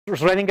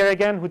Schrödinger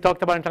again, who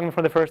talked about entanglement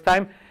for the first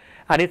time,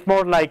 and it's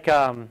more like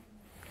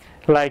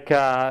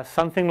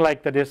something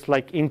like that is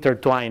like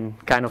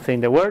intertwined kind of thing.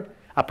 The word,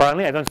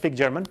 apparently, I don't speak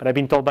German, but I've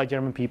been told by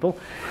German people.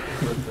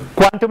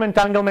 Quantum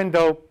entanglement,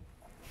 though,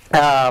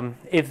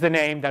 it's the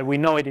name that we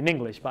know it in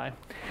English by.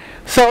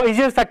 So it's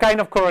just a kind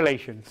of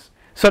correlations.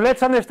 So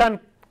let's understand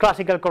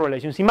classical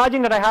correlations.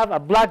 Imagine that I have a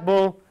black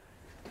ball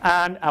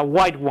and a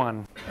white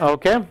one,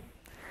 okay?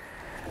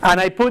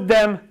 And I put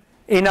them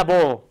in a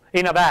ball,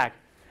 in a bag,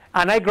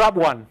 and I grab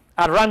one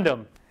at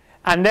random,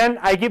 and then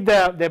I give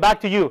the bag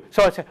to you.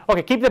 So I say,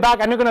 okay, keep the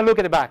bag. I'm not going to look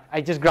at the bag. I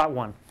just grab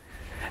one.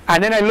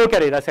 And then I look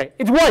at it. I say,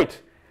 it's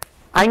white.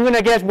 I'm going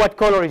to guess what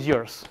color is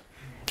yours.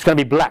 It's going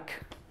to be black.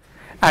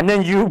 And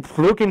then you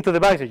look into the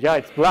bag and say, yeah,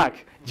 it's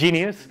black.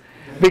 Genius.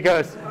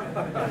 Because,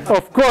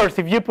 of course,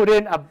 if you put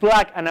in a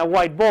black and a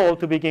white ball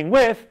to begin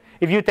with,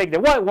 if you take the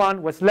white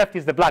one, what's left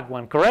is the black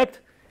one, correct?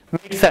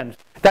 Makes sense.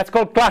 That's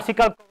called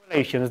classical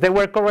correlations. There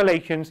were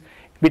correlations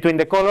between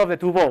the color of the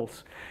two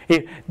balls.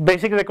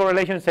 Basically, the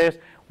correlation says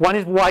one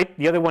is white,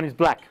 the other one is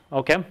black,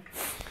 okay?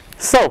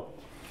 So,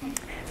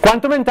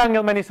 quantum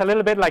entanglement is a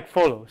little bit like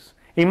follows.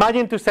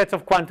 Imagine two sets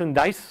of quantum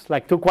dice,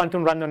 like two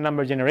quantum random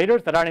number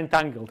generators that are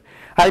entangled.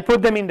 I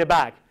put them in the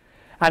bag.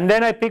 And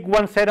then I pick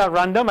one set at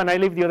random and I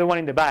leave the other one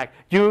in the bag.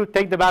 You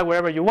take the bag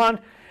wherever you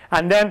want,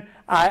 and then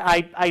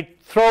I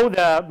throw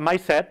my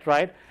set,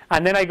 right?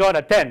 And then I got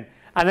a 10.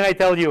 And then I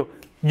tell you,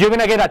 you're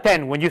going to get a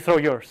 10 when you throw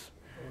yours.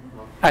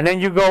 And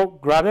then you go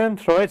grab it,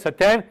 throw it, it's a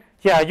 10.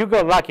 Yeah, you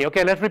got lucky.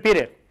 Okay, let's repeat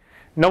it.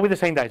 Not with the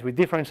same dice, with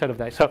different set of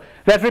dice. So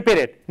let's repeat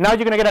it. Now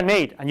you're going to get an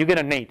 8, and you get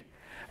an 8.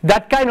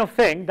 That kind of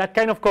thing, that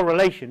kind of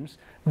correlations,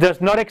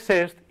 does not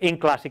exist in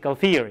classical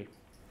theory.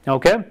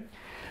 Okay?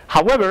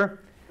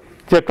 However,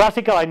 the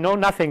classical, I know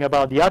nothing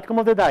about the outcome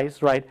of the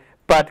dice, right?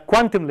 But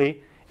quantumly,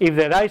 if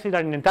the dice is in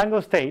an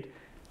entangled state,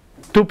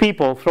 two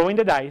people throwing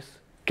the dice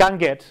can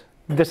get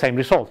the same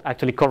result,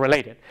 actually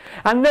correlated.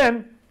 And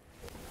then,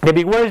 the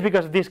big word is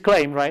because of this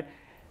claim, right?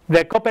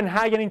 The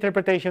Copenhagen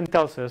interpretation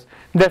tells us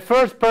the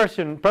first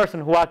person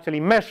who actually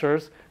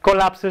measures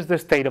collapses the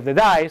state of the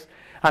dice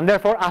and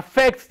therefore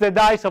affects the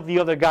dice of the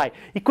other guy.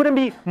 It couldn't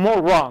be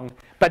more wrong,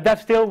 but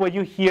that's still what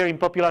you hear in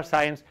popular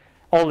science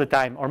all the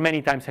time, or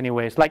many times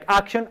anyways, like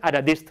action at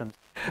a distance.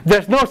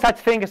 There's no such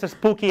thing as a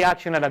spooky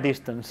action at a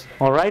distance,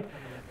 all right?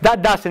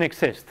 That doesn't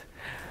exist,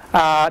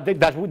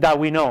 that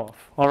we know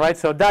of, all right?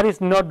 So that is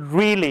not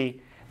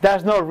really,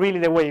 that's not really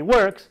the way it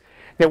works.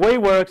 The way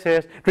it works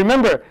is,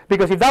 remember,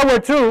 because if that were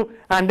true,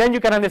 and then you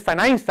can understand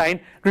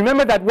Einstein,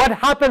 remember that what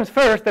happens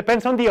first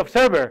depends on the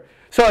observer.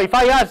 So if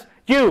I ask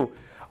you,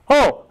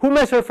 oh, who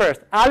measured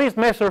first? Alice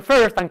measured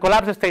first and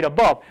collapsed the state of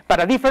Bob,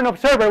 but a different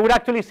observer would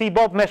actually see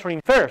Bob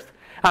measuring first.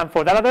 And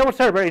for that other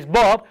observer is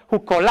Bob, who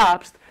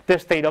collapsed the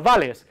state of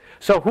Alice.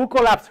 So who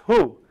collapsed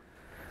who?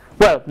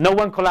 Well, no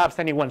one collapsed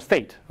any one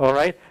state, all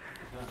right?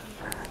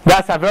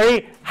 That's a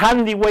very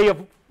handy way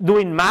of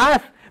doing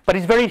math, but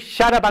it's very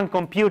shut up and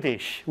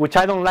compute-ish, which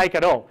I don't like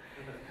at all.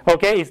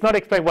 Okay, it's not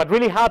explained. What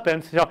really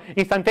happens, so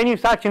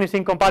instantaneous action is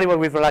incompatible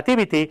with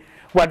relativity.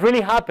 What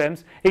really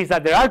happens is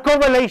that there are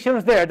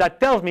correlations there that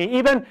tells me,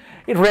 even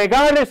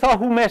regardless of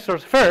who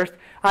measures first,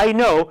 I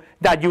know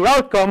that your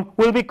outcome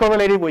will be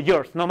correlated with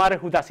yours, no matter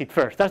who does it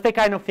first. That's the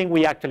kind of thing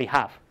we actually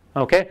have.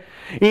 Okay?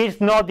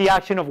 It's not the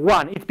action of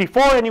one. It's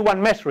before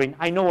anyone measuring.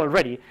 I know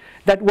already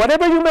that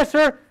whatever you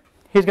measure,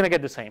 he's going to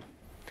get the same.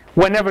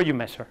 Whenever you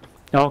measure.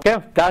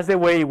 Okay? That's the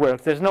way it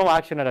works. There's no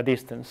action at a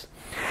distance.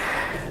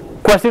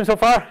 Questions so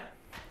far?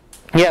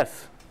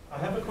 Yes? I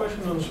have a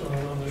question on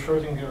the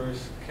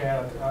Schrödinger's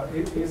cat.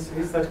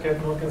 Is that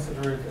cat not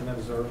considered an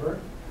observer?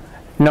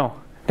 No.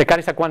 The cat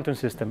is a quantum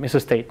system. It's a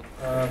state.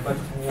 But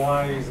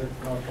why is it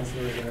not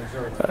considered an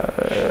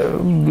observer?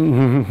 I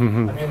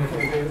mean,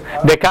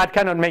 the cat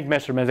cannot make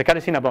measurements. The cat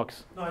is in a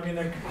box. No, I mean,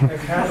 a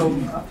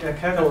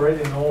cat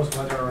already knows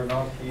whether or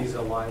not he's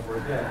alive or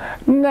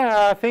dead.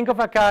 No, think of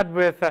a cat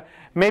with,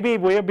 maybe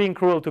we're being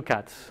cruel to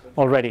cats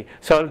already.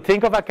 So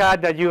think of a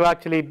cat that you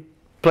actually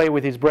play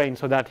with his brain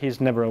so that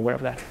he's never aware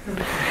of that.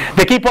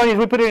 The key point is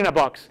we put it in a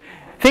box.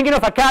 Thinking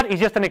of a cat is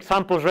just an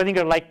example.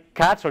 Schrödinger liked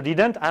cats or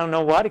didn't. I don't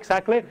know what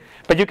exactly.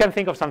 But you can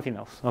think of something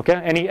else. Okay?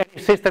 Any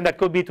system that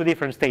could be two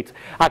different states.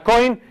 A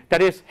coin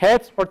that is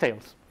heads or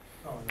tails.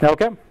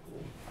 Okay?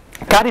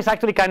 Cat is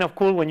actually kind of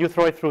cool when you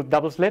throw it through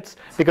double slits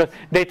because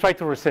they try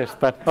to resist.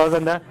 But other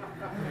than that.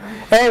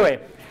 Anyway,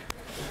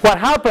 what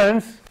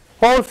happens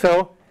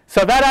also,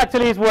 so that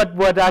actually is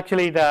what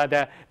actually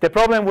the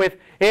problem with,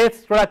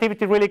 is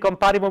relativity really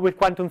compatible with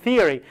quantum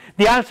theory?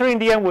 The answer in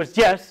the end was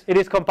yes, it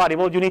is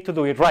compatible. You need to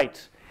do it right.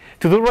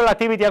 To do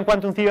relativity and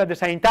quantum theory at the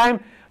same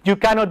time, you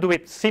cannot do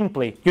it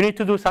simply. You need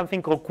to do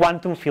something called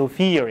quantum field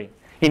theory.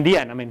 In the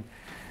end, I mean,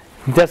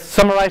 just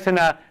summarizing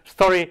a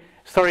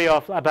story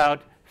of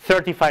about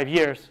 35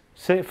 years,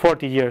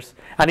 40 years,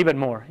 and even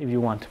more if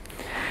you want.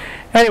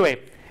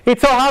 Anyway,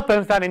 it so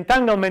happens that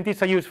entanglement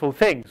is a useful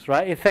thing,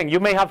 right? You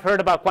may have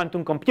heard about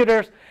quantum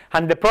computers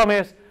and the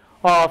promise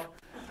of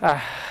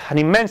an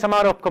immense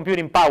amount of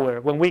computing power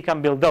when we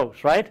can build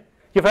those, right?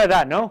 You've heard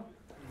that, no?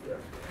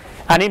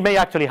 And it may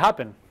actually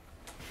happen.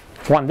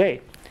 one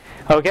day.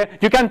 Okay,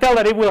 you can tell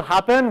that it will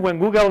happen when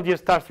Google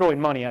just starts throwing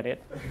money at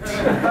it.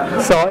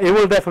 So it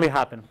will definitely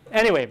happen.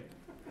 Anyway,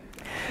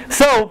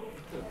 so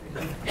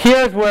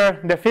here's where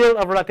the field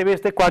of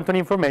relativistic quantum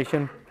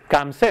information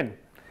comes in.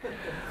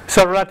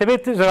 So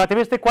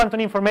relativistic quantum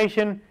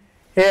information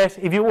is,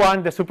 if you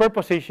want, the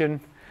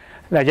superposition,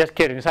 no, just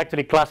kidding, it's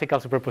actually classical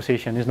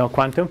superposition, it's not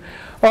quantum,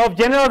 of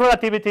general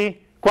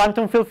relativity,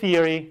 quantum field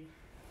theory,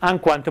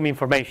 and quantum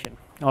information.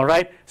 All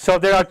right, so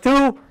there are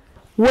two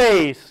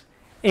ways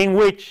in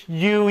which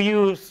you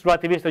use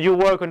relativistic, you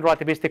work on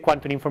relativistic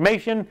quantum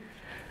information.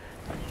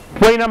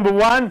 Way number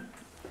one,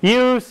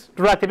 use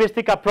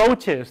relativistic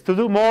approaches to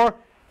do more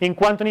in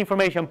quantum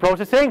information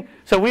processing.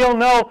 So we all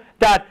know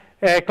that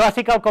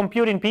classical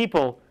computing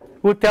people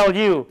would tell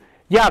you,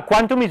 yeah,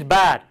 quantum is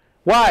bad.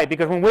 Why?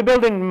 Because when we're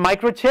building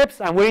microchips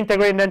and we're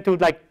integrating them to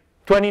like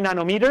 20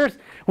 nanometers,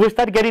 we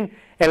start getting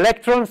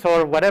electrons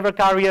or whatever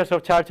carriers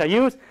of charge are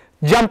used,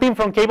 jumping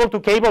from cable to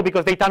cable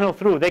because they tunnel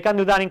through. They can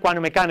do that in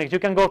quantum mechanics. You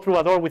can go through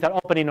a door without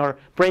opening or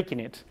breaking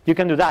it. You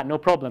can do that, no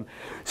problem.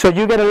 So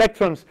you get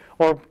electrons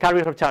or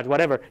carriers of charge,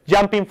 whatever,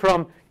 jumping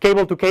from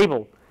cable to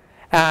cable.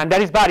 And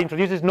that is bad,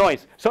 introduces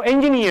noise. So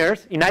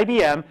engineers in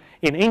IBM,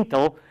 in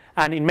Intel,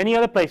 and in many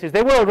other places,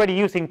 they were already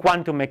using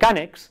quantum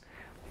mechanics.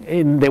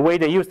 In the way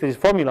they used it is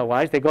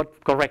formula-wise. They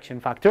got correction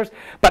factors,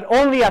 but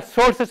only as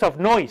sources of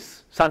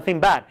noise, something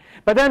bad.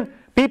 But then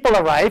people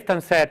arrived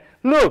and said,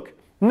 look,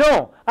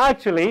 no,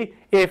 actually,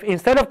 if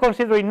instead of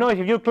considering noise,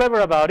 if you're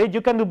clever about it,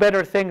 you can do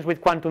better things with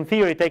quantum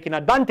theory, taking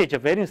advantage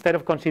of it instead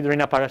of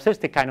considering a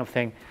parasitic kind of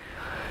thing.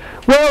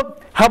 Well,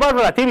 how about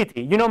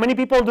relativity? You know, many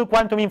people do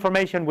quantum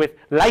information with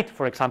light,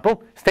 for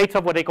example, states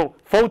of what they call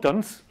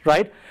photons,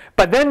 right?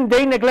 But then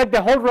they neglect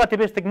the whole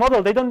relativistic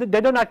model. They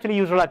don't actually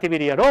use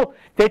relativity at all.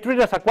 They treat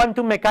it as a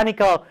quantum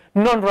mechanical,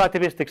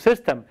 non-relativistic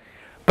system.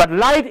 But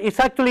light is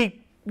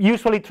actually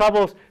usually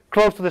travels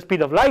close to the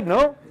speed of light,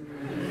 no?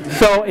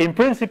 So in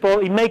principle,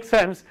 it makes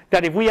sense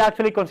that if we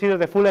actually consider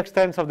the full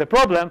extent of the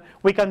problem,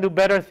 we can do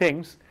better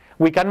things.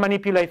 We can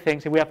manipulate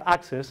things if we have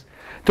access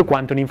to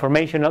quantum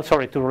information, to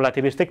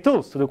relativistic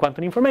tools to do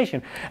quantum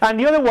information. And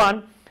the other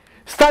one,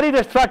 study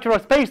the structure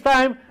of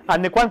space-time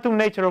and the quantum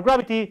nature of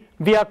gravity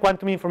via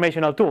quantum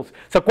informational tools.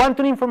 So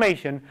quantum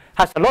information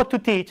has a lot to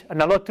teach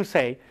and a lot to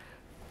say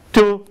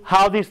to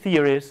how these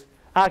theories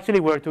actually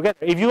work together.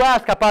 If you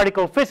ask a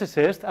particle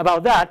physicist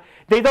about that,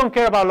 they don't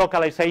care about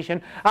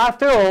localization.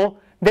 After all,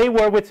 they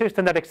work with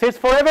systems that exist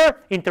forever,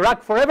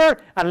 interact forever,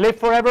 and live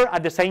forever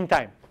at the same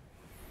time.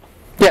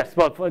 Yes,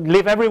 well,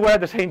 live everywhere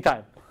at the same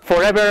time.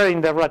 Forever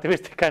in the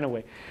relativistic kind of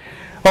way.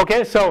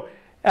 Okay, so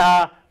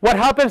what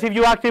happens if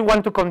you actually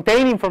want to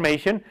contain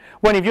information?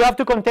 When if you have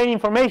to contain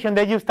information,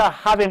 then you start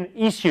having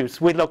issues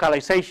with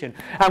localization.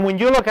 And when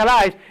you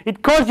localize,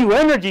 it costs you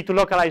energy to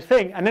localize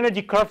things, and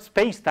energy curves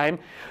space-time.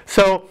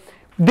 So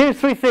these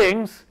three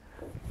things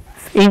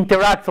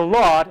interact a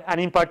lot, and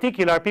in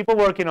particular, people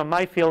working on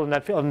my field,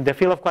 on the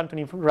field of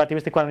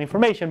relativistic quantum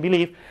information,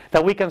 believe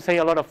that we can say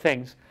a lot of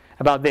things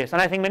about this.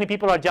 And I think many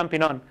people are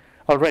jumping on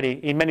already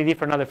in many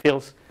different other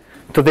fields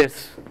to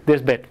this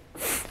bit.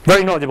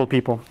 Very knowledgeable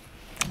people.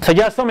 So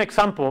just some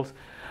examples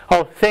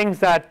of things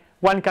that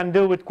one can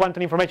do with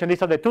quantum information.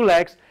 These are the two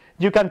legs.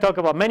 You can talk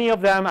about many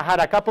of them. I had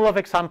a couple of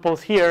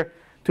examples here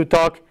to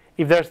talk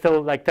if there's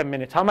still like 10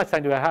 minutes. How much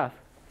time do I have?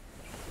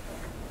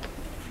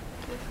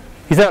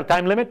 Is there a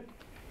time limit?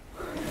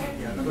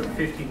 Yeah, about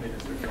 15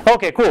 minutes or so.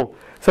 Okay, cool.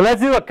 So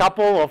let's do a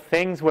couple of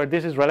things where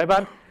this is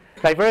relevant.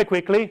 Like very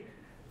quickly,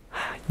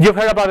 you've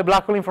heard about the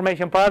black hole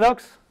information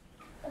paradox?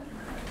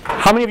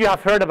 How many of you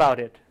have heard about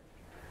it?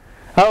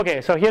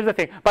 Okay, so here's the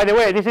thing. By the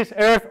way, this is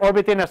Earth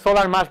orbiting a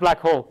solar mass black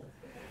hole.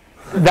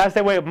 That's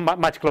the way,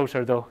 much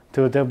closer though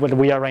to where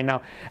we are right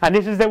now. And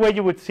this is the way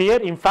you would see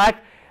it. In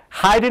fact,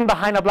 hiding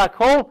behind a black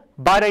hole,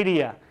 bad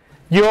idea.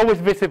 You're always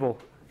visible.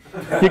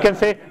 You can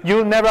say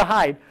you'll never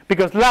hide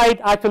because light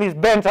actually is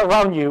bent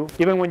around you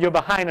even when you're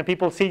behind and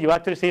people see you.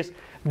 Actually sees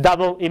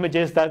double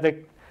images, that the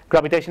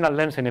gravitational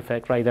lensing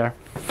effect right there.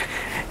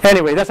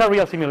 Anyway, that's a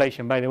real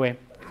simulation, by the way.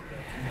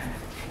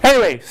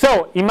 Anyway,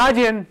 so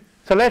imagine,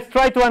 so let's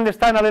try to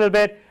understand a little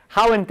bit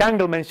how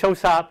entanglement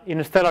shows up in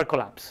a stellar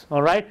collapse,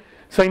 all right?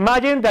 So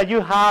imagine that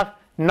you have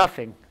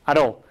nothing at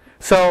all.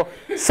 So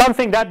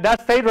something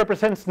that state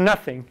represents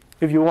nothing,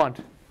 if you want,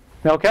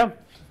 okay?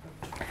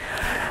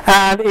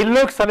 And it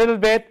looks a little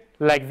bit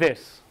like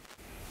this,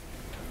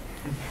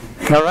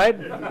 all right?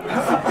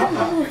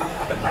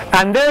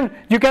 And then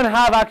you can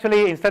have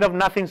actually, instead of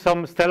nothing,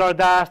 some stellar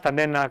dust and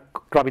then a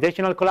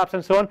gravitational collapse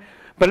and so on.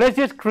 But let's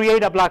just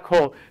create a black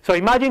hole. So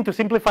imagine, to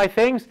simplify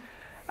things,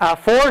 a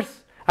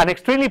force, an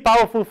extremely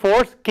powerful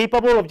force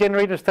capable of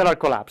generating a stellar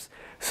collapse.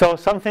 So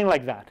something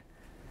like that.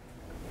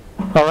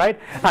 All right?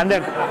 And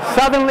then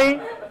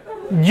suddenly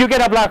you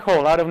get a black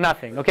hole out of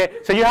nothing. Okay?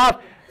 So you have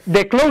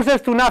the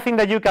closest to nothing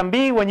that you can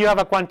be when you have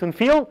a quantum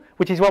field,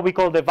 which is what we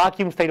call the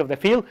vacuum state of the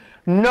field.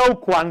 No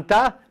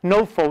quanta,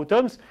 no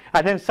photons,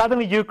 and then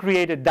suddenly you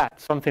created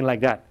that, something like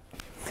that.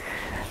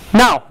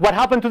 Now, what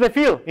happened to the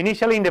field?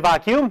 Initially in the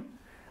vacuum,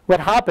 what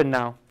happened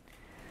now?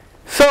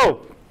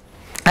 So,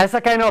 That's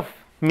a kind of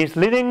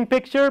misleading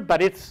picture,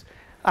 but it's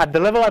at the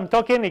level I'm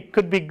talking, it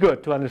could be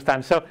good to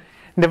understand. So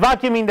the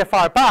vacuum in the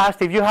far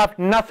past, if you have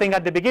nothing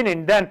at the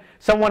beginning, then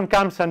someone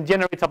comes and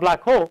generates a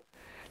black hole,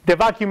 the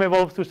vacuum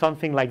evolves to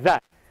something like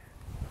that.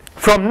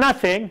 From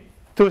nothing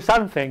to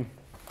something,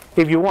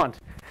 if you want.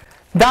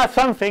 That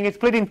something is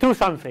split in two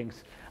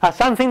somethings. A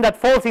something that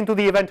falls into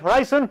the event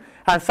horizon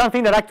and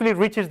something that actually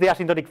reaches the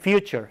asymptotic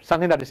future,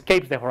 something that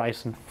escapes the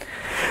horizon.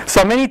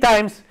 So many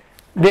times,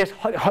 this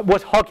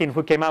was Hawking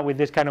who came up with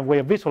this kind of way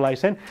of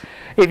visualizing.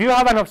 If you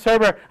have an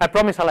observer, I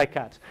promise I like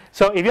cats.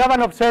 So if you have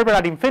an observer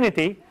at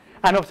infinity,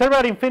 an observer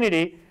at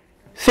infinity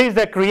sees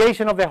the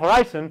creation of the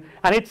horizon,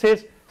 and it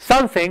sees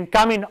something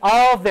coming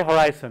off the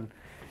horizon,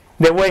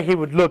 the way he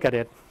would look at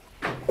it.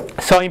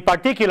 So in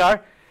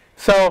particular,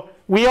 so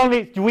we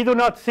do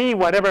not see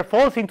whatever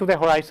falls into the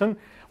horizon,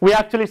 we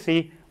actually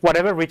see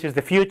whatever reaches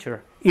the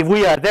future, if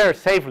we are there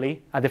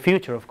safely at the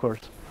future, of course.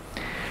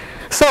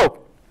 So,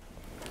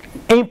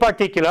 in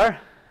particular,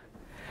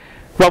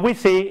 what we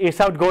see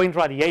is outgoing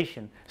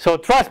radiation. So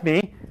trust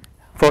me,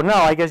 for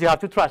now I guess you have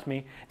to trust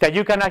me, that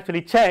you can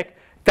actually check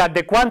that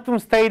the quantum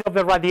state of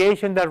the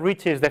radiation that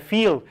reaches the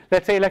field,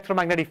 let's say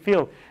electromagnetic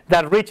field,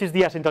 that reaches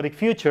the asymptotic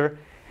future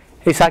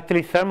is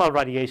actually thermal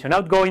radiation,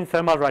 outgoing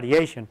thermal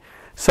radiation.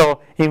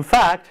 So in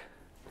fact,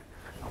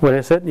 what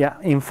is it?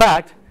 Yeah, in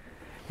fact,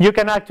 you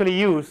can actually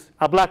use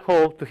a black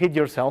hole to heat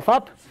yourself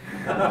up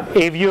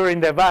if you're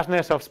in the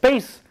vastness of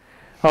space.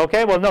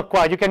 Okay, well, not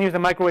quite. You can use the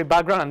microwave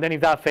background, and then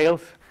if that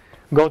fails,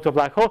 go to a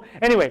black hole.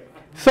 Anyway,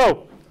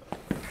 so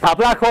a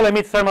black hole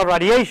emits thermal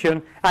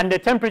radiation, and the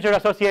temperature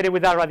associated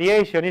with that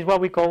radiation is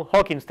what we call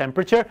Hawking's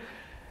temperature,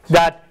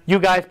 that you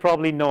guys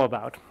probably know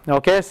about.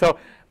 Okay, so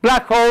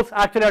black holes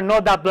actually are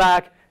not that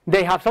black.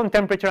 They have some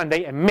temperature and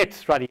they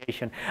emit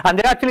radiation. And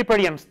they're actually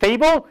pretty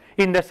unstable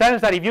in the sense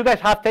that if you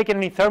guys have taken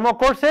any thermal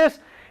courses,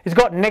 it's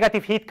got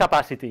negative heat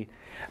capacity,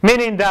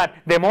 meaning that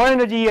the more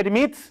energy it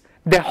emits,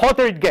 the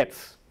hotter it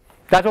gets.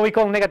 That's what we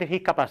call negative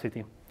heat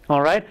capacity.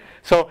 All right?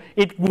 So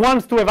it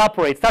wants to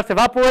evaporate, starts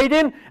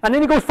evaporating, and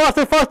then it goes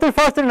faster, faster,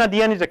 faster, and at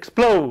the end it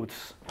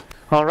explodes.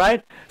 All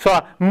right? So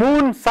a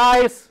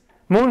moon-size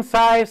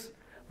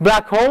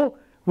black hole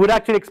would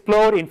actually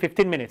explode in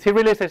 15 minutes. It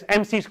releases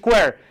mc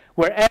squared,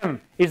 where m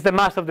is the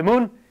mass of the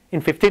moon,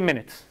 in 15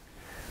 minutes.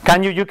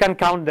 You can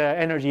count the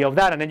energy of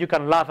that, and then you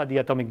can laugh at the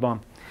atomic bomb.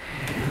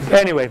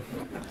 Anyway,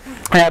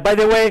 by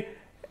the way,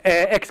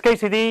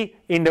 XKCD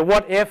in the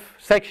what if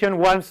section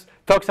once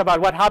talks about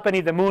what happens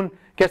if the moon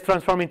gets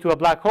transformed into a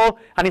black hole,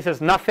 and he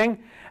says nothing,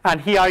 and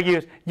he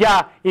argues,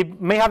 yeah,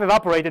 it may have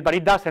evaporated, but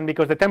it doesn't,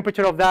 because the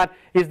temperature of that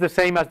is the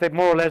same as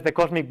more or less the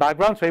cosmic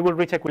background, so it will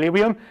reach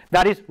equilibrium.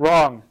 That is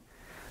wrong.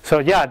 So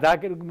yeah,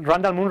 that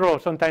Randall Munro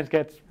sometimes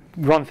gets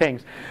wrong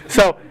things.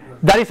 So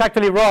that is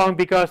actually wrong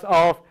because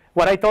of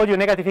what I told you,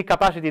 negative heat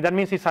capacity. That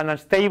means it's an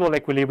unstable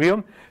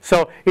equilibrium.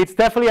 So it's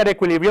definitely at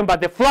equilibrium,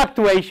 but the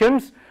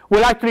fluctuations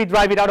will actually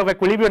drive it out of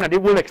equilibrium, and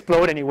it will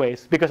explode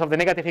anyways because of the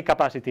negative heat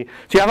capacity.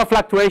 So you have a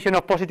fluctuation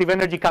of positive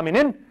energy coming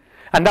in,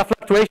 and that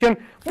fluctuation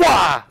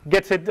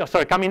gets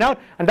it, coming out,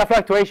 and that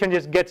fluctuation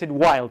just gets it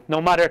wild,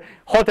 no matter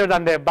hotter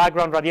than the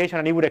background radiation,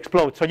 and it would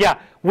explode. So yeah,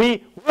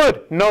 we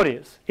would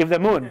notice if the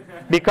moon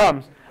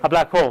becomes a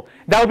black hole.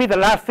 That would be the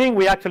last thing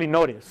we actually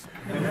notice.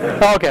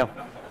 Okay.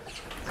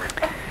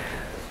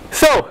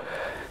 So,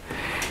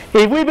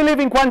 if we believe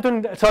in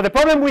quantum, so the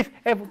problem with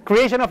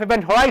creation of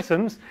event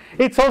horizons,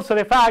 it's also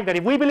the fact that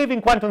if we believe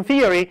in quantum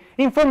theory,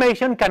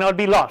 information cannot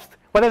be lost.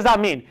 What does that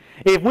mean?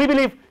 If we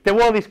believe the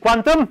world is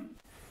quantum,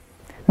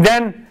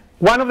 then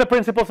one of the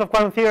principles of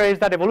quantum theory is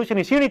that evolution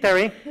is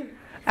unitary,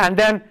 and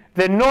then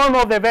the norm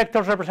of the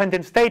vectors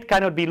representing state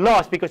cannot be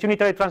lost because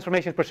unitary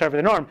transformations preserve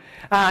the norm.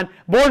 And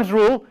Born's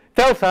rule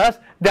tells us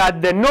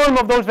that the norm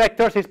of those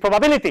vectors is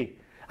probability,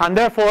 and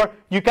therefore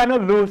you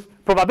cannot lose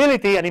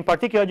probability, and in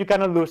particular you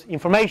cannot lose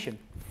information.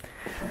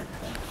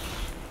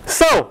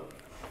 So,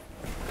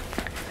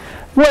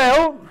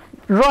 well,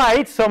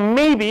 right, so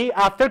maybe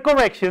after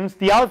corrections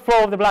the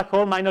outflow of the black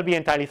hole might not be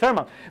entirely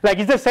thermal. Like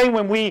it's the same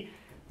when we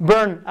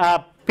burn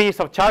a piece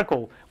of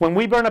charcoal. When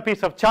we burn a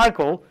piece of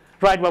charcoal,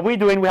 right, what we're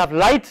doing, we have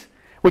light,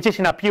 which is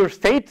in a pure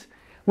state.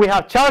 We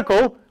have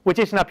charcoal, which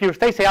is in a pure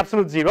state, say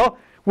absolute zero.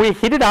 We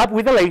heat it up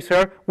with a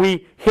laser.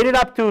 We heat it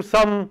up to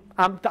some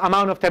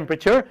amount of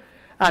temperature,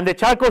 and the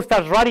charcoal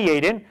starts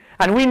radiating.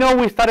 And we know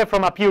we started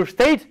from a pure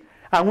state,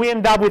 and we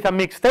end up with a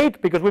mixed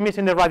state because we're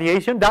missing the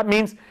radiation. That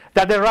means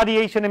that the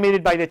radiation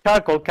emitted by the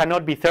charcoal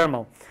cannot be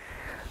thermal.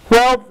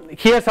 Well,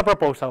 here's a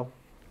proposal.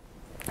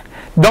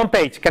 Don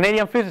Page,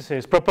 Canadian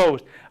physicist,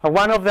 proposed,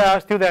 one of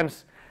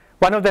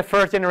the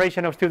first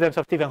generation of students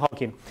of Stephen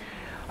Hawking.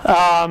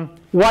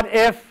 What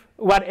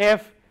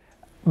if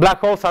black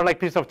holes are like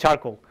pieces of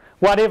charcoal?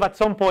 What if at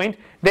some point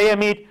they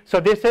emit, so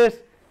this is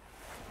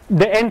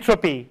the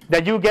entropy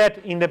that you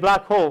get in the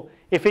black hole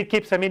if it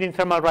keeps emitting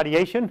thermal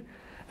radiation,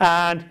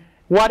 and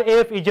what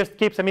if it just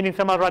keeps emitting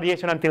thermal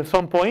radiation until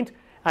some point,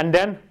 and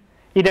then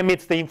it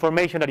emits the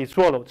information that it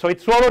swallowed. So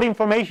it swallowed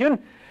information.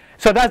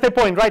 So that's the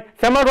point, right?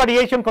 Thermal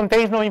radiation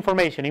contains no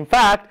information. In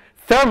fact,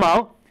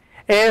 thermal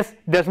is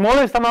the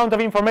smallest amount of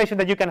information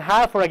that you can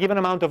have for a given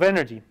amount of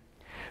energy.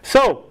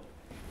 So,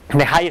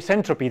 the highest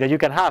entropy that you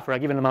can have for a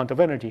given amount of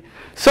energy.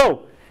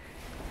 So,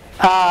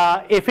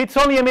 if it's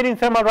only emitting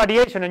thermal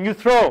radiation and you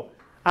throw,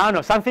 I don't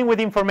know, something with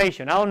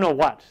information, I don't know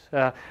what,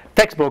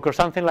 textbook or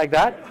something like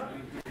that,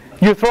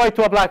 you throw it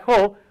to a black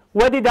hole,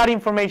 where did that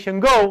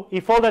information go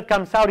if all that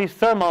comes out is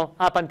thermal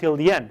up until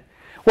the end?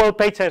 Well,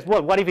 Page says,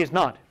 well, what if it's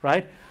not,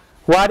 right?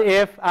 What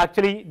if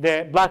actually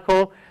the black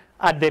hole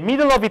at the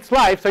middle of its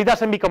life, so it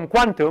doesn't become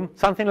quantum,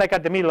 something like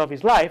at the middle of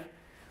its life,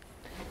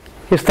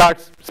 it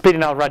starts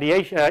spitting out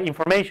radiation,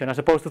 information as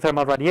opposed to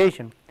thermal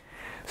radiation.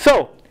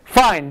 So,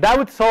 fine, that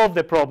would solve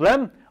the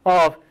problem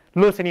of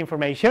losing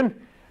information,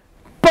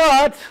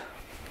 but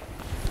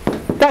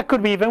that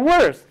could be even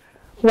worse.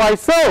 Why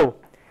so?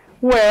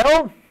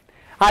 Well,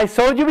 I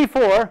showed you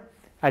before,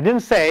 I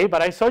didn't say,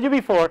 but I showed you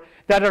before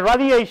that a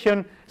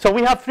radiation, so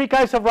we have three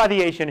kinds of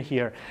radiation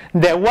here.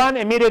 The one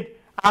emitted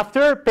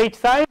after page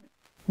time,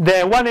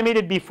 the one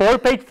emitted before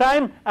page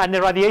time, and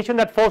the radiation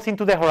that falls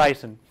into the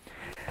horizon.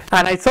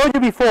 And I told you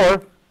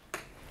before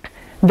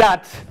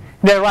that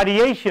the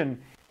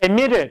radiation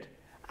emitted,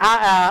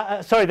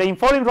 the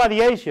infalling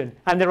radiation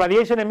and the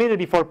radiation emitted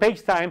before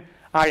page time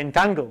are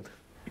entangled.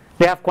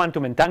 They have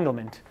quantum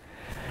entanglement.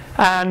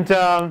 And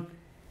the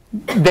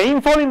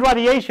infalling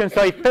radiation,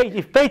 so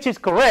if Page is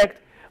correct,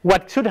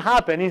 what should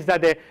happen is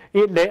that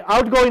the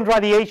outgoing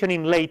radiation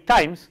in late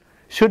times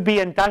should be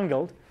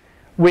entangled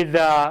with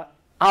the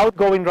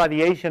outgoing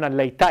radiation at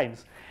late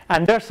times.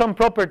 And there's some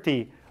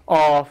property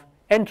of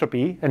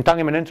entropy,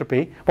 entanglement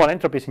entropy, well,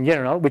 entropies in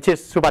general, which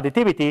is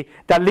subadditivity,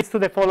 that leads to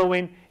the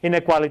following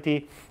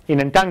inequality in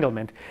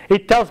entanglement.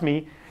 It tells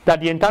me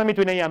that the entanglement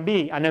between A and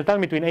B and the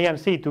entanglement between A and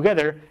C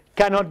together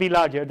cannot be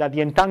larger than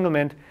the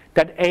entanglement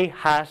that A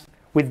has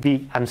with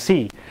B and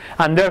C.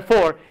 And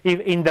therefore, if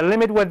in the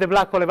limit where the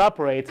black hole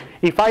evaporates,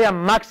 if I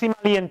am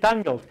maximally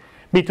entangled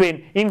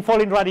between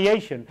infalling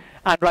radiation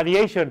and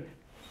radiation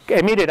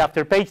emitted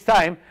after Page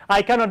time,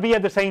 I cannot be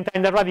at the same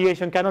time, the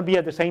radiation cannot be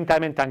at the same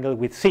time entangled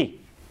with C,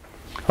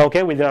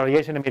 okay, with the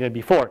radiation emitted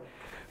before.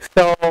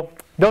 So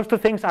those two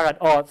things are at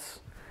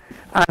odds.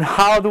 And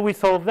how do we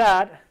solve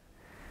that?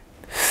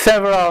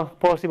 Several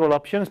possible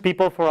options.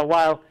 People for a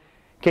while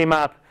came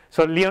up,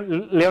 so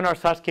Leonard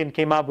Susskind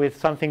came up with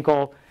something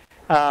called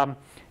black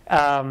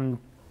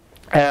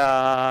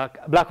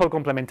hole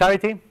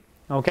complementarity.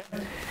 Okay,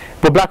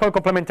 the black hole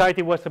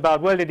complementarity was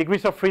about, well, the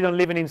degrees of freedom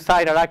living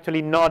inside are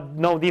actually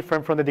no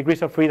different from the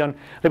degrees of freedom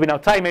living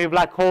outside. Maybe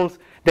black holes,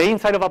 the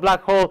inside of a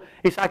black hole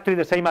is actually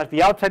the same as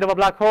the outside of a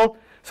black hole.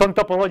 Some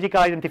topological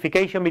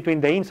identification between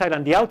the inside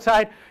and the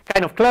outside,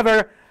 kind of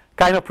clever,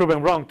 kind of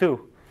proven wrong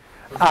too,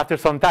 after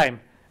some time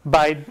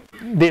by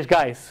these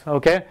guys.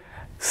 Okay,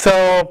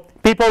 so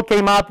people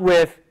came up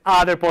with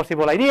other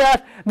possible ideas.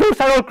 Those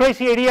are all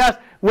crazy ideas,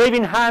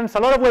 waving hands, a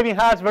lot of waving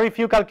hands, very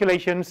few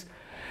calculations.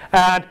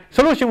 And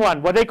solution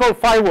one, what they call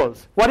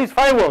firewalls. What is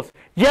firewalls?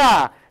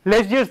 Yeah,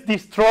 let's just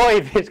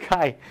destroy this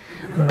guy.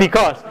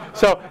 Because,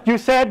 so you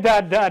said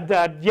that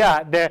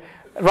yeah, the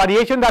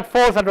radiation that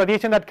falls and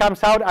radiation that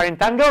comes out are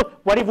entangled.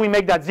 What if we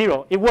make that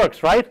zero? It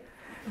works, right?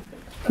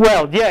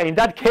 Well, yeah, in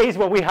that case,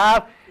 what we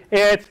have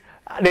is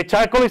the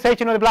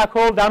charcoalization of the black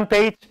hole, down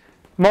Page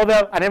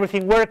model, and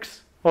everything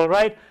works, all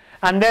right?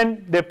 And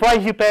then the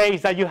price you pay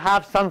is that you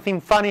have something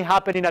funny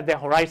happening at the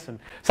horizon.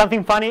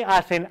 Something funny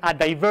as in a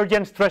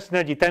divergent stress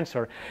energy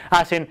tensor,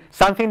 as in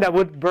something that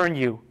would burn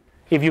you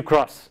if you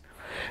cross.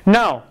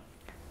 Now,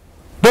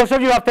 those of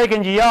you who have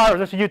taken GR, or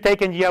those of you who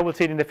taken GR will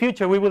see it in the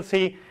future, we will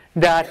see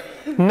that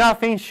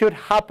nothing should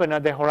happen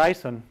at the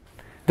horizon.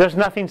 There's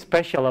nothing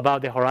special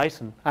about the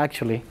horizon,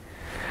 actually.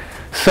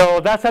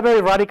 So that's a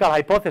very radical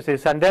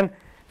hypothesis. And then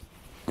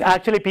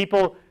actually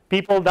people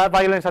that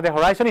violence at the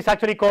horizon is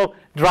actually called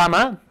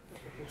drama.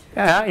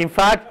 In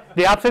fact,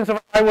 the absence of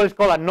a firewall is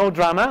called a no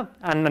drama,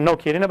 and no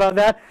kidding about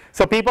that.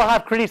 So people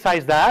have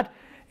criticized that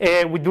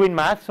with doing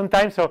math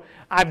sometimes. So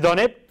I've done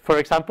it, for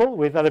example,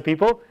 with other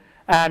people,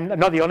 and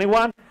not the only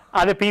one.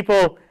 Other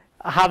people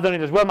have done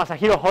it as well.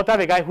 Masahiro Hota,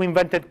 the guy who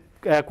invented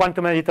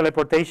quantum energy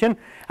teleportation,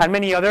 and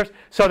many others.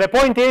 So the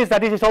point is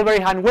that this is all very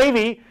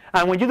hand-wavy,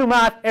 and when you do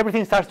math,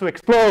 everything starts to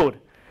explode.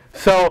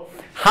 So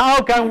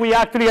how can we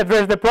actually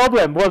address the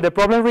problem? Well, the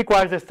problem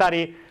requires the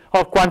study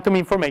of quantum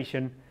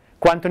information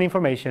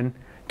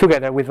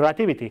together with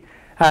relativity.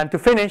 And to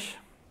finish,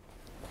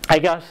 I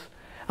guess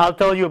I'll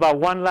tell you about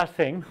one last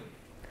thing.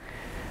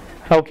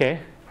 Okay,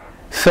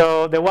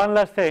 so the one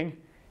last thing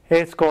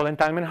is called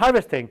entanglement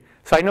harvesting.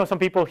 So I know some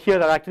people here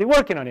that are actually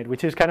working on it,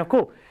 which is kind of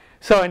cool.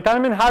 So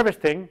entanglement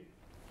harvesting,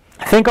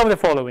 think of the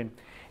following.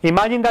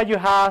 Imagine that you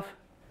have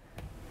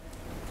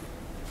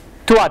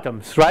two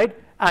atoms, right?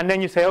 And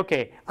then you say,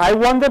 okay, I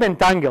want them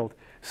entangled.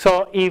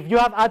 So if you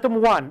have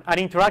atom 1 and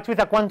interacts with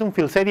a quantum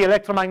field, say the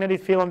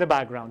electromagnetic field on the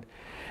background,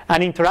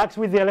 and interacts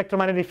with the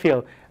electromagnetic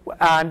field,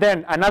 and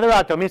then another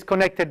atom is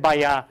connected by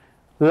a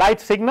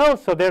light signal,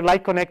 so they're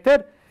light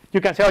connected,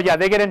 you can say, oh yeah,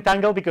 they get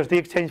entangled because they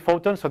exchange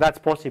photons, so that's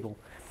possible.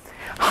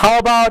 How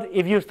about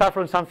if you start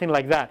from something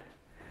like that?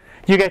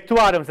 You get two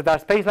atoms that are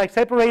space-like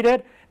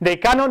separated, They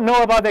cannot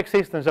know about the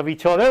existence of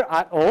each other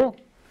at all.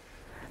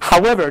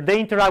 However, they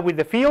interact with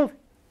the field.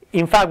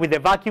 In fact, with the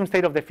vacuum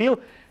state of the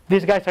field,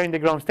 these guys are in the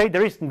ground state.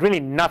 There is really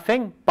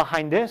nothing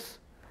behind this.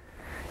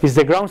 It's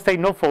the ground state,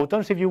 no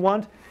photons if you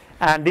want.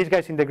 And these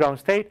guys in the ground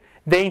state,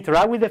 they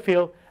interact with the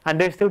field and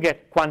they still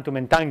get quantum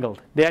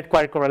entangled. They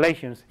acquire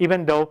correlations,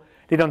 even though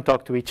they don't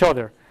talk to each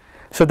other.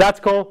 So that's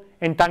called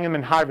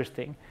entanglement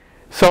harvesting.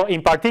 So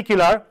in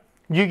particular,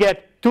 you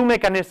get two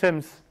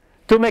mechanisms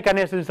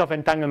of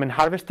entanglement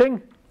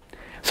harvesting.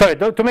 Sorry,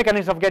 two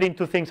mechanisms of getting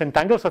two things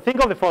entangled. So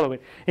think of the following.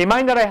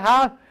 Imagine that I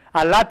have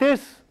a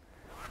lattice,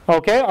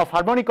 okay, of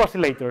harmonic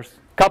oscillators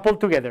coupled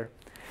together.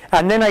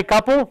 And then I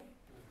couple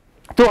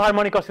two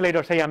harmonic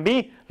oscillators A and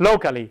B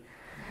locally,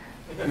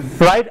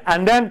 right?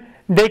 And then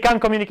they can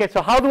communicate.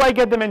 So how do I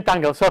get them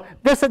entangled? So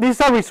this is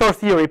a resource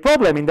theory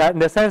problem in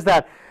the sense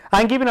that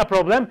I'm given a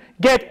problem,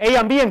 get A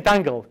and B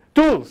entangled.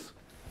 Tools,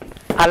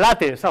 a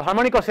lattice of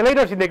harmonic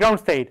oscillators in the ground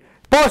state.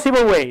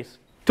 Possible ways.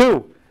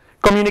 2,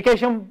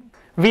 communication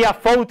via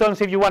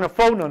photons, if you want, or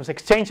phonons,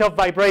 exchange of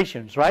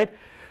vibrations, right?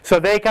 So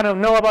they kind of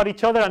know about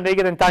each other and they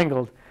get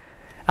entangled.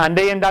 And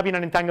they end up in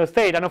an entangled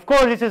state. And of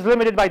course, this is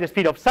limited by the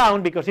speed of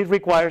sound because it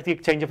requires the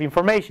exchange of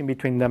information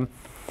between them.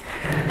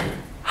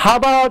 How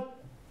about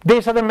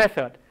this other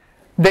method?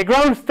 The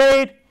ground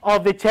state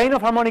of the chain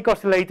of harmonic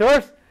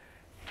oscillators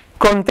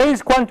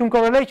contains quantum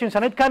correlations,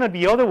 and it cannot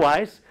be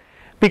otherwise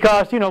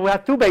because, you know, we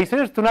have two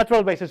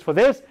natural bases for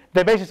this.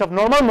 The basis of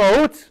normal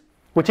modes,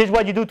 which is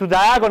what you do to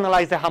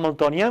diagonalize the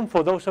Hamiltonian,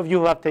 for those of you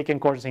who have taken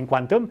courses in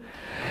quantum.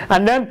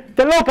 And then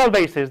the local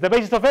basis, the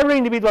basis of every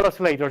individual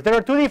oscillator. There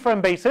are two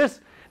different bases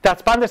that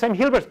span the same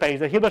Hilbert space,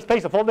 the Hilbert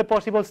space of all the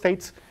possible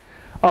states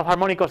of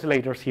harmonic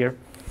oscillators here.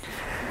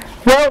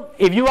 Well,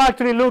 if you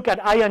actually look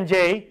at I and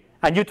J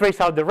and you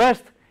trace out the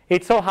rest,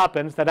 it so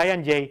happens that I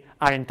and J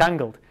are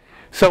entangled.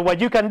 So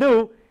what you can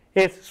do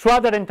is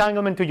swap that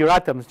entanglement to your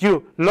atoms.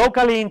 You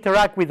locally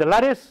interact with the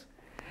lattice,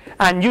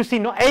 and you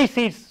see A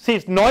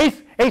sees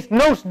noise. A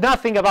knows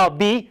nothing about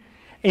B.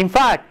 In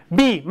fact,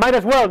 B might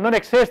as well not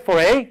exist for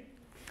A,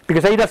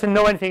 because A doesn't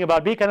know anything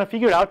about B, cannot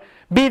figure out.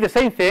 B, the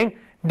same thing.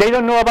 They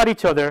don't know about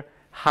each other.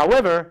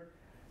 However,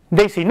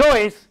 they see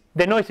noise.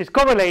 The noise is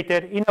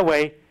correlated in a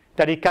way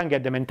that it can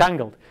get them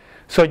entangled.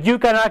 So you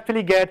can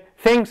actually get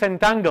things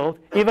entangled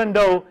even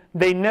though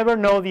they never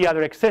know the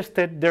other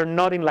existed. They're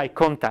not in like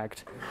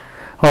contact.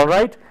 All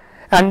right?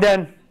 And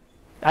then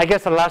I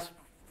guess the last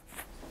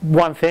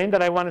one thing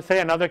that I want to say,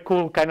 another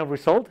cool kind of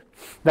result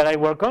that I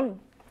work on,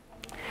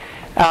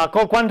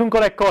 called quantum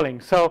correct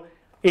calling. So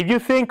if you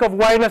think of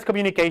wireless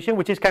communication,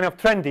 which is kind of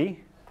trendy,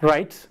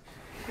 right?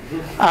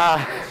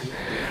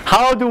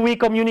 How do we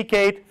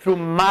communicate through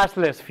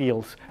massless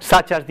fields,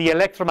 such as the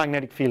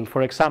electromagnetic field,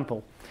 for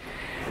example?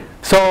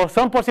 So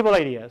some possible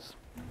ideas.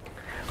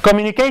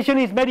 Communication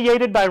is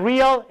mediated by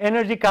real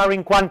energy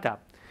carrying quanta.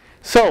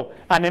 So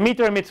an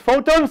emitter emits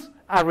photons,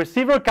 a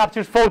receiver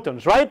captures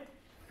photons, right?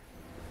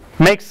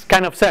 Makes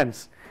kind of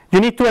sense. You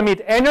need to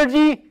emit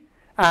energy,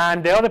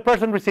 and the other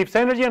person receives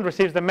energy and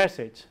receives the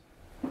message.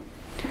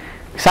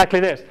 Exactly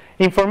this.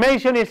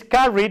 Information is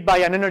carried by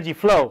an energy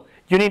flow.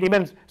 You need,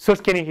 even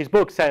Susskind in his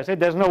book says it,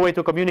 there's no way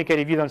to communicate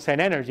if you don't send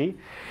energy.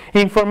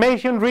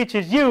 Information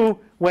reaches you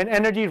when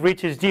energy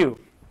reaches you.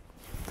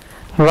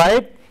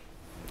 Right?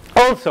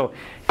 Also,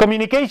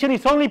 communication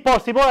is only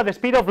possible at the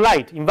speed of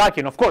light in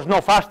vacuum. Of course,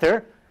 no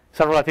faster. It's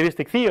a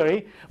relativistic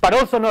theory. But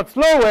also not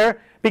slower,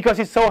 because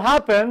it so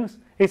happens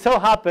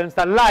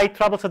that light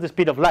travels at the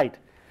speed of light.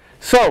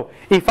 So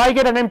if I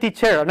get an empty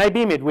chair and I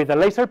beam it with a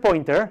laser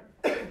pointer,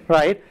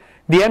 right,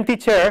 the empty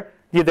chair,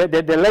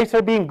 the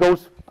laser beam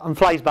goes and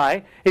flies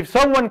by. If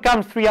someone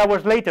comes 3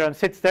 hours later and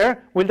sits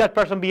there, will that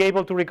person be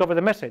able to recover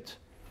the message?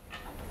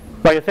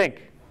 What do you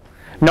think?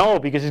 No,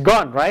 because it's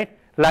gone, right?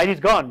 Light is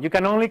gone. You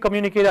can only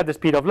communicate at the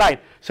speed of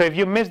light. So if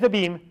you miss the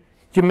beam,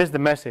 you miss the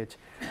message.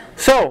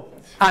 So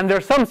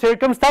under some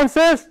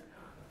circumstances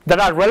that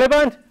are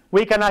relevant,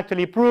 we can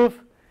actually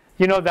prove,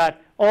 you know, that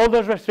all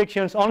those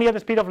restrictions only at the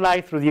speed of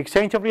light through the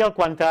exchange of real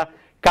quanta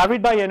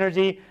carried by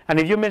energy, and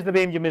if you miss the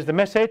beam, you miss the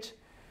message.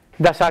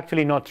 That's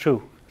actually not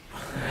true.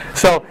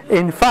 So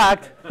in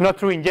fact, not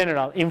true in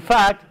general. In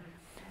fact,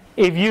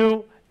 if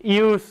you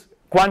use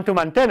quantum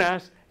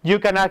antennas, you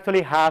can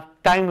actually have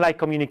time-like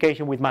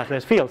communication with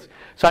massless fields.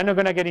 So I'm not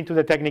going to get into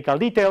the technical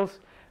details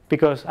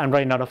because I'm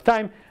running out of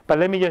time, but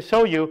let me just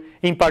show you,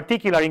 in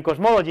particular in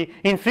cosmology,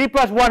 in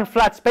 3+1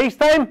 flat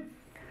spacetime,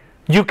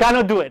 you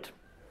cannot do it.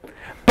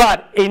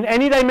 But in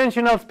any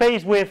dimensional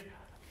space with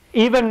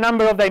even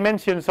number of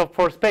dimensions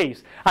for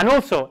space, and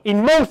also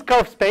in most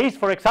curved space,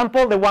 for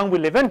example, the one we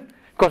live in,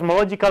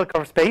 cosmological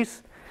curved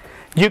space,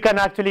 you can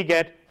actually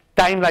get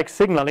time-like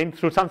signaling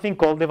through something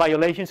called the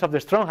violations of the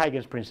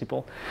Strong-Huygens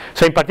principle.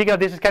 So in particular,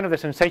 this is kind of the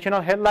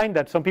sensational headline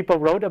that some people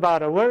wrote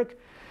about our work.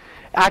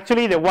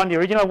 Actually, the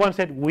original one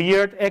said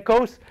weird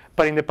echoes,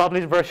 but in the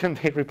published version,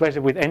 they replaced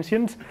it with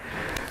ancient.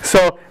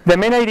 So the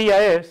main idea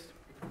is,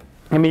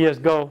 let me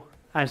just go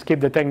and skip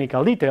the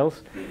technical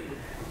details,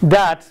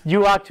 that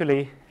you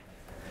actually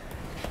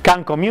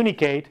can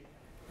communicate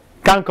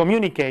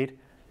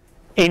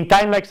in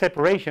time-like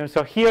separation.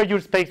 So here your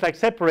space-like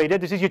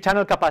separated. This is your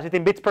channel capacity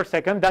in bits per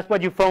second. That's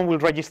what your phone will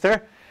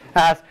register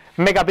as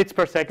megabits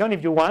per second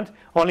if you want,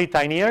 only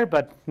tinier,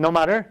 but no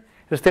matter.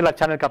 It's still a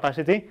channel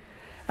capacity.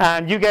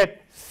 And you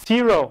get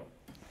 0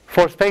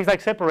 for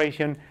space-like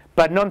separation,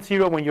 but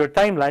non-zero when you're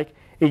time-like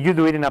if you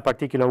do it in a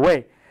particular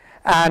way.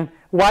 And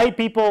why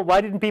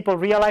didn't people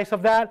realize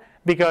of that?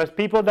 Because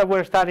people that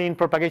were studying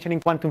propagation in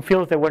quantum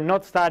fields, they were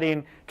not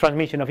studying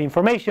transmission of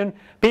information.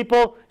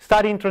 People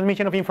studying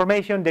transmission of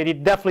information, they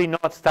did definitely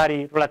not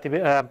study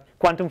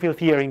quantum field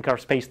theory in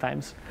curved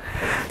spacetimes.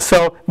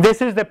 So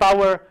this is the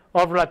power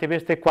of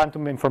relativistic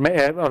quantum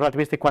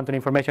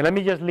information. Let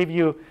me just leave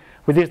you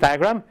with this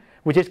diagram,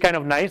 which is kind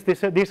of nice.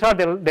 These are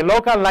the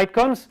local light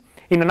cones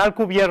in an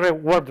Alcubierre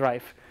warp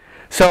drive.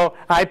 So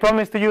I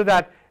promise to you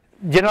that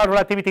general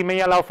relativity may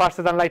allow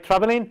faster than light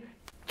traveling.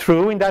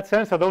 True in that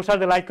sense. So those are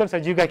the light cones,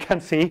 as you guys can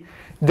see.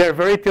 They're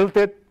very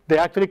tilted. They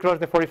actually cross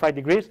the 45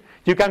 degrees.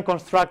 You can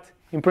construct,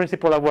 in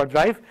principle, a warp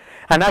drive.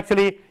 And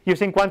actually,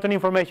 using quantum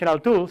informational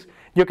tools,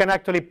 you can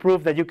actually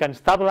prove that you can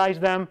stabilize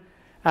them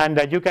and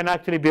that you can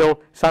actually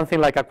build something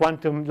like a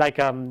quantum, like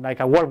a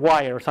warp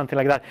wire or something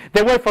like that.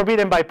 They were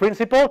forbidden by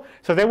principle.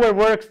 So they were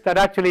works that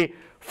actually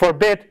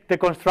forbid the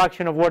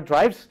construction of warp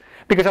drives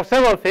because of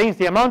several things.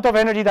 The amount of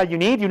energy that you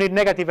need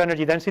negative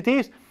energy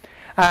densities,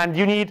 and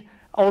you need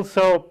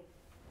also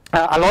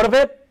a lot of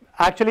it.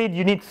 Actually,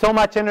 you need so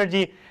much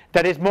energy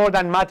that is more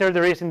than matter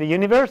there is in the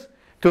universe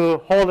to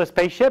hold a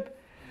spaceship.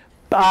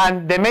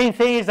 And the main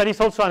thing is that it's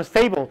also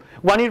unstable.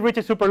 When it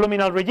reaches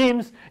superluminal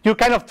regimes, you're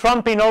kind of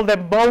trumping all the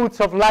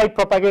modes of light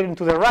propagating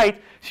to the right,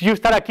 so you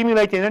start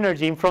accumulating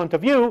energy in front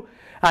of you,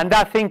 and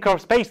that thing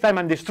curves space-time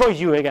and destroys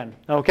you again.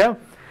 Okay?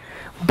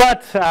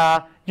 But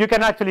you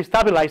can actually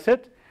stabilize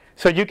it,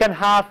 so you can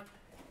have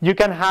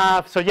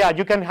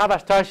a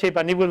starship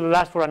and it will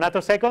last for a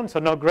nanosecond, so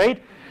not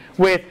great,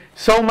 with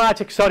so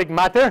much exotic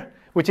matter,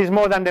 which is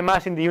more than the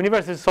mass in the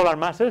universe. It's solar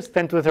masses,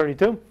 10 to the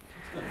 32,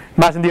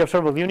 mass in the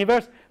observable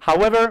universe.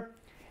 However,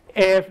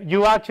 if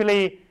you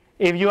actually,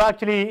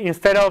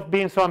 instead of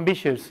being so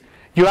ambitious,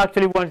 you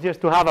actually want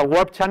just to have a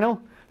warp channel,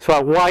 so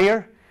a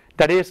wire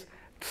that is,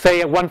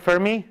 say, 1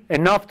 Fermi,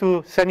 enough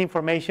to send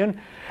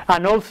information,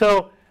 and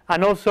also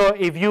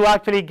if you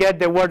actually get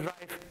the warp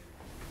drive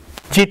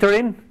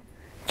jittering,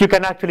 you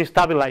can actually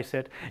stabilize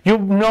it. You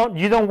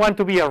don't want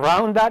to be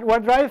around that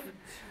warp drive,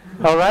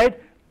 all right?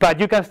 But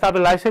you can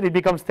stabilize it, it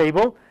becomes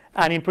stable,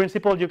 and in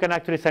principle, you can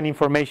actually send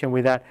information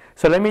with that.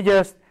 So let me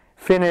just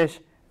finish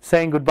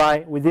saying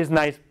goodbye with this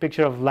nice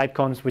picture of light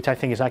cones, which I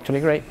think is actually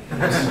great.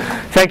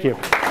 Thank you.